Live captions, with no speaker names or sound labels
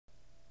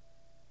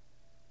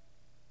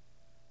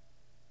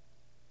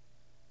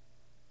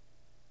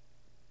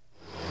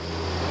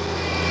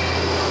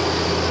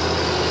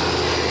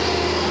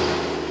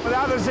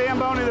the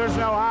Zamboni, there's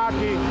no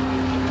hockey.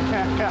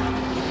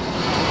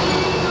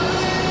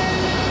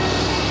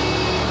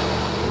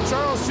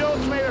 Charles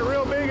Schultz made it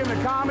real big in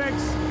the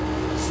comics.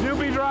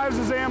 Snoopy drives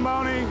the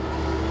Zamboni.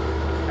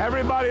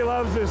 Everybody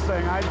loves this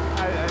thing.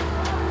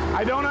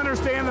 I don't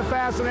understand the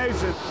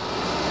fascination.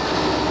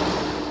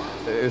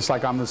 It's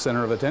like I'm the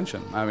center of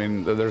attention. I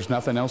mean, there's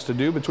nothing else to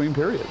do between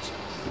periods.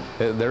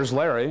 There's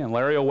Larry, and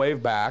Larry will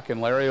wave back, and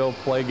Larry will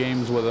play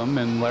games with him,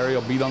 and Larry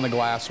will beat on the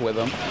glass with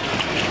him.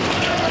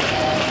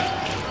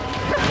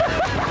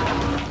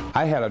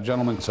 I had a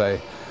gentleman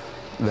say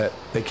that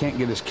they can't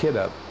get his kid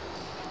up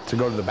to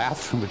go to the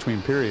bathroom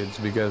between periods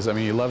because, I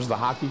mean, he loves the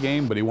hockey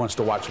game, but he wants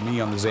to watch me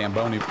on the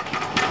Zamboni.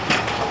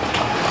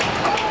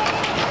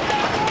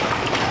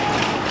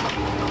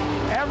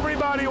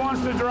 Everybody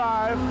wants to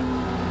drive.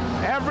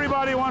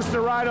 Everybody wants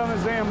to ride on the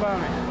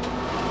Zamboni.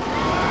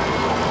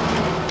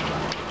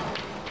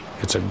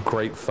 It's a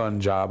great, fun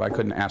job. I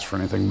couldn't ask for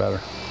anything better.